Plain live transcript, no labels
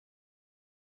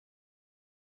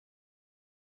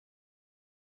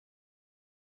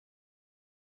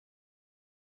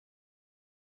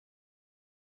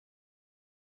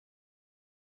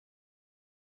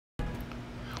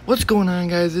What's going on,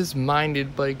 guys? It's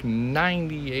Minded Bike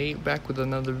 98 back with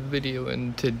another video,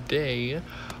 and today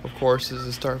of course is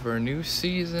the start of our new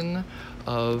season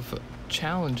of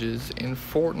challenges in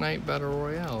Fortnite Battle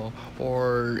Royale,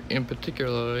 or in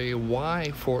particularly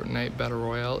why Fortnite Battle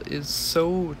Royale is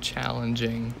so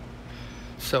challenging.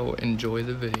 So enjoy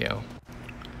the video.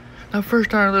 Now,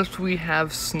 first on our list we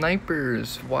have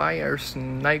snipers. Why are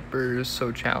snipers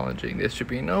so challenging? This should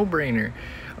be a no-brainer.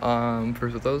 For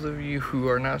those of you who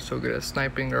are not so good at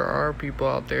sniping, there are people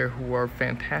out there who are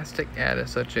fantastic at it,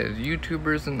 such as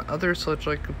YouTubers and other such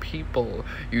like people.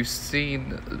 You've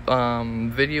seen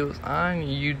videos on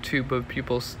YouTube of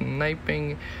people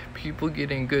sniping, people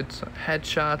getting good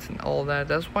headshots and all that.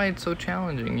 That's why it's so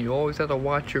challenging. You always have to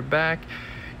watch your back.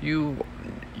 You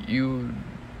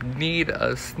need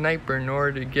a sniper in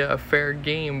order to get a fair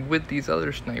game with these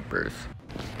other snipers.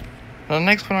 Now, the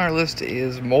next one on our list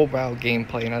is mobile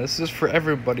gameplay. Now, this is for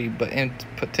everybody, but in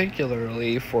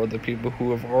particularly for the people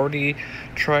who have already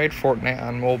tried Fortnite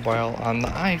on mobile on the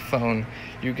iPhone.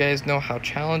 You guys know how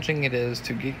challenging it is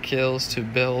to get kills, to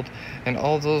build, and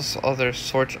all those other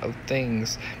sorts of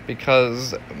things,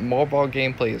 because mobile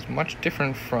gameplay is much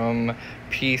different from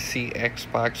PC,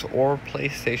 Xbox, or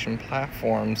PlayStation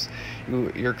platforms.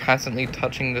 You're constantly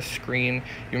touching the screen.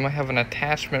 You might have an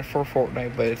attachment for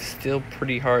Fortnite, but it's still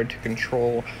pretty hard to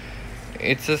control.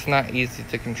 It's just not easy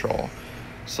to control.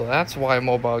 So that's why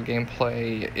mobile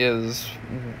gameplay is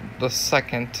the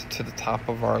second to the top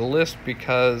of our list,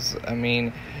 because I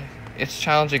mean, it's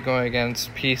challenging going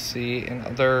against PC and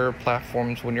other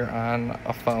platforms when you're on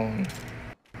a phone.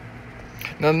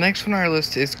 Now, the next one on our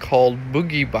list is called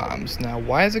Boogie Bombs. Now,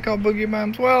 why is it called Boogie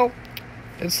Bombs? Well,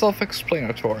 it's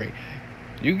self-explanatory.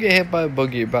 You get hit by a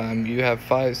boogie bomb, you have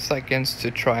 5 seconds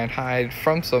to try and hide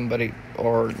from somebody,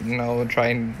 or, try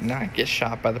and not get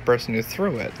shot by the person who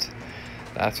threw it.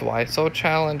 That's why it's so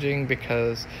challenging,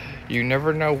 because you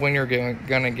never know when you're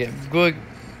gonna get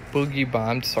boogie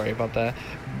bombed. Sorry about that.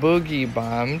 Boogie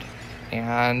bombed.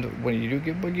 And when you do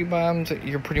get boogie bombed,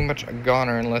 you're pretty much a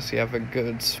goner unless you have a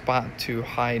good spot to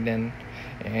hide in,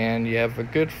 and you have a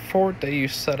good fort that you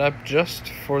set up just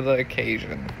for the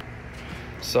occasion.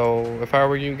 So if I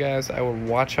were you guys, I would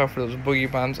watch out for those boogie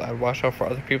bombs. I'd watch out for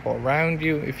other people around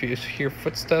you. If you hear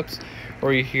footsteps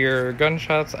or you hear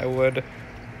gunshots, I would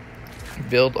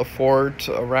build a fort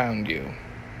around you.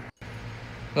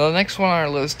 Now, the next one on our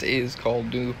list is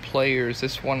called New Players.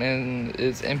 This one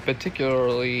is in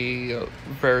particularly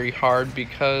very hard,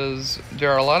 because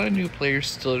there are a lot of new players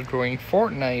still joining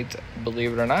Fortnite,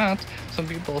 believe it or not. Some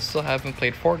people still haven't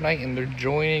played Fortnite and they're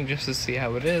joining just to see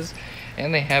how it is,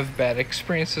 and they have bad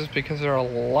experiences because there are a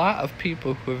lot of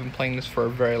people who have been playing this for a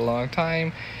very long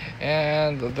time,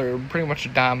 and they're pretty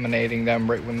much dominating them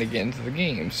right when they get into the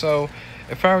game. So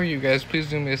if I were you guys, please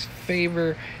do me this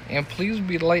favor and please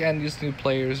be light on these new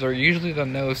players. They're usually the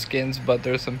no skins, but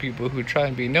there's some people who try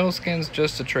and be no skins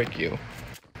just to trick you.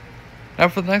 Now,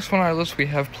 for the next one on our list, we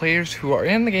have players who are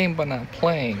in the game but not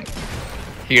playing.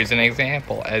 Here's an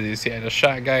example. As you see, I had a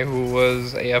shot guy who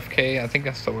was AFK, I think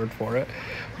that's the word for it,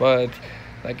 but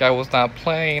that guy was not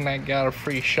playing. I got a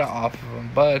free shot off of him.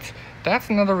 But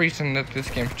that's another reason that this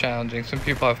game's challenging. Some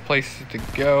people have places to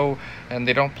go and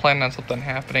they don't plan on something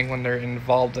happening when they're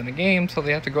involved in a game, so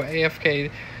they have to go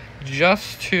AFK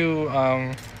just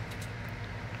to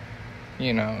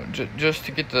just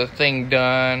to get the thing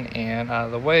done and out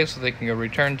of the way so they can go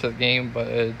return to the game.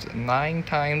 But 9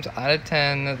 times out of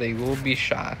 10 they will be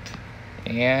shot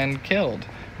and killed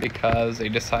because they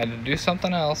decided to do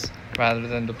something else rather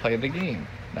than to play the game.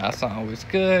 Now, it's not always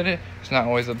good, it's not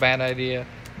always a bad idea,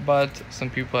 but some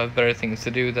people have better things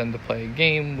to do than to play a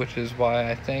game, which is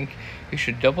why I think you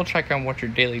should double check on what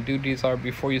your daily duties are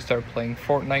before you start playing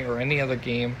Fortnite or any other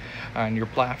game on your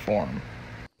platform.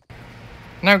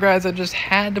 Now, guys, I just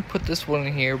had to put this one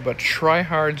in here, but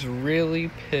tryhards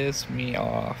really piss me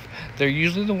off. They're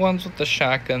usually the ones with the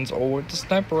shotguns or with the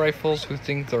sniper rifles who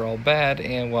think they're all bad,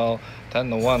 and well, 10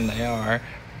 to 1 they are.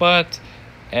 But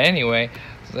anyway,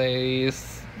 they're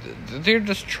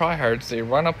just tryhards. They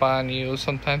run up on you.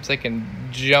 Sometimes they can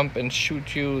jump and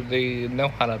shoot you. They know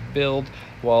how to build.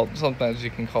 Well, sometimes you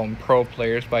can call them pro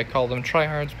players, but I call them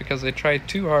tryhards because they try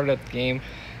too hard at the game.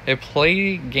 They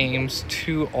play games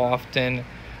too often.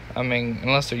 I mean,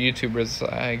 unless they're YouTubers,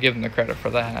 I give them the credit for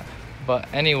that. But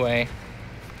anyway,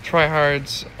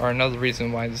 tryhards are another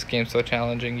reason why this game's so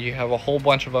challenging. You have a whole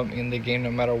bunch of them in the game.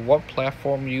 No matter what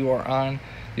platform you are on,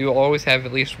 you will always have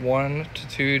at least 1 to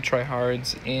 2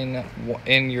 tryhards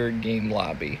in your game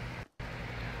lobby.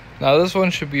 Now, this one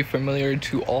should be familiar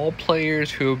to all players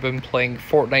who have been playing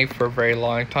Fortnite for a very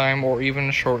long time or even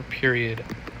a short period.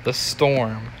 The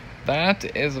Storm.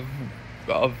 That is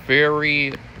a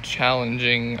very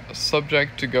challenging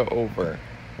subject to go over.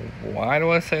 Why do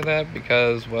I say that?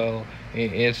 Because, well,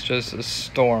 it's just a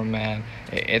storm, man.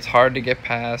 It's hard to get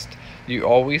past. You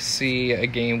always see a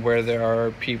game where there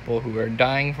are people who are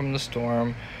dying from the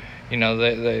storm. You know,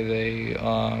 they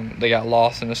got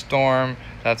lost in a storm.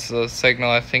 That's the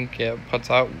signal I think it puts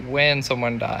out when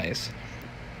someone dies.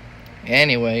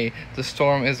 Anyway, the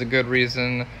storm is a good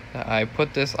reason that I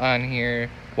put this on here.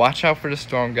 Watch out for the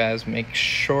storm, guys. Make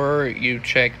sure you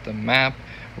check the map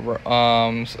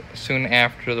soon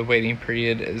after the waiting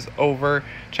period is over.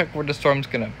 Check where the storm's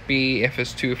gonna be. If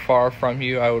it's too far from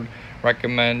you, I would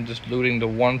recommend just looting the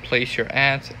one place you're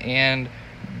at and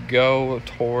go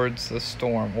towards the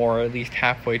storm, or at least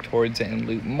halfway towards it, and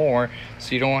loot more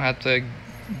so you don't have to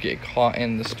get caught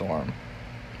in the storm.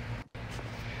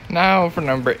 Now for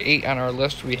number 8 on our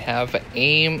list, we have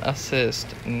aim assist.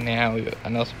 Now I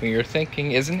know something you're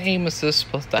thinking, is an aim assist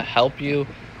supposed to help you?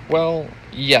 Well,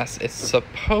 yes, it's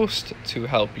supposed to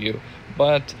help you,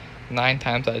 but 9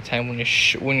 times out of 10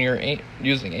 when you're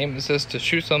using aim assist to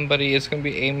shoot somebody, it's going to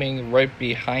be aiming right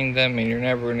behind them and you're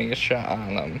never going to get shot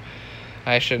on them.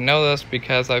 I should know this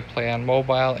because I play on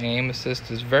mobile, and aim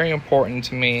assist is very important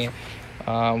to me.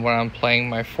 When I'm playing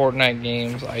my Fortnite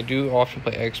games. I do often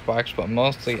play Xbox, but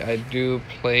mostly I do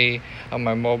play on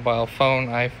my mobile phone,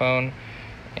 iPhone,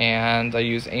 and I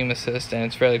use aim assist, and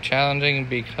it's fairly challenging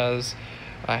because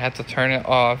I have to turn it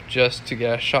off just to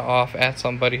get a shot off at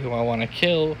somebody who I want to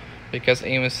kill, because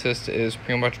aim assist is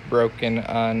pretty much broken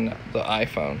on the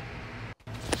iPhone.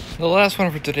 The last one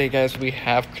for today, guys, we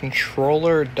have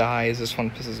controller dies. This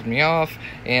one pisses me off,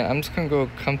 and I'm just gonna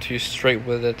come to you straight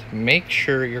with it. Make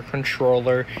sure your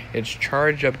controller is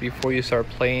charged up before you start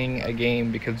playing a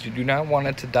game, because you do not want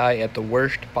it to die at the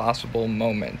worst possible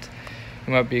moment.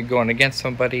 You might be going against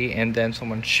somebody and then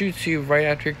someone shoots you right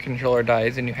after your controller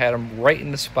dies and you had them right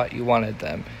in the spot you wanted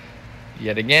them.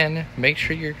 Yet again, make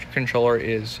sure your controller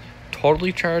is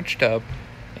totally charged up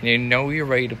and you know you're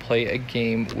ready to play a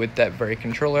game with that very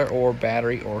controller or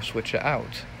battery, or switch it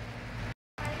out.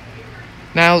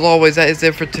 Now, as always, that is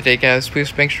it for today, guys.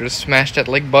 Please make sure to smash that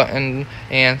like button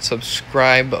and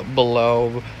subscribe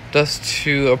below just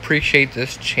to appreciate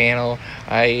this channel.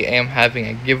 I am having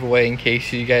a giveaway in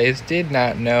case you guys did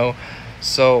not know.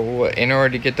 So in order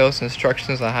to get those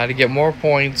instructions on how to get more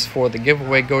points for the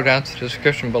giveaway, go down to the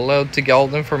description below to get all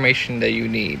the information that you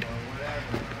need.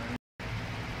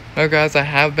 Now guys, I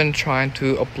have been trying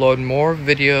to upload more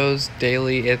videos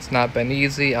daily. It's not been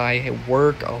easy. I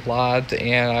work a lot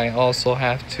and I also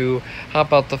have to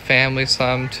help out the family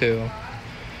some too.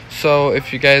 So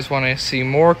if you guys want to see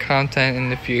more content in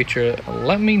the future,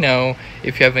 let me know.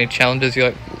 If you have any challenges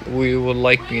you would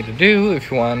like me to do, if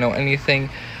you want to know anything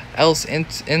else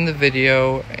in the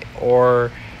video,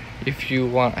 or if you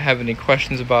have any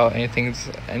questions about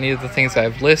any of the things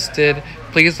I've listed,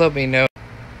 please let me know.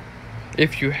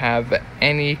 If you have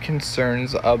any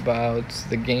concerns about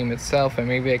the game itself, and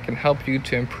maybe I can help you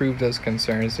to improve those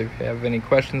concerns. If you have any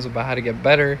questions about how to get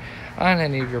better on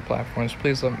any of your platforms,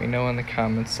 please let me know in the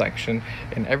comments section.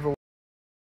 And everyone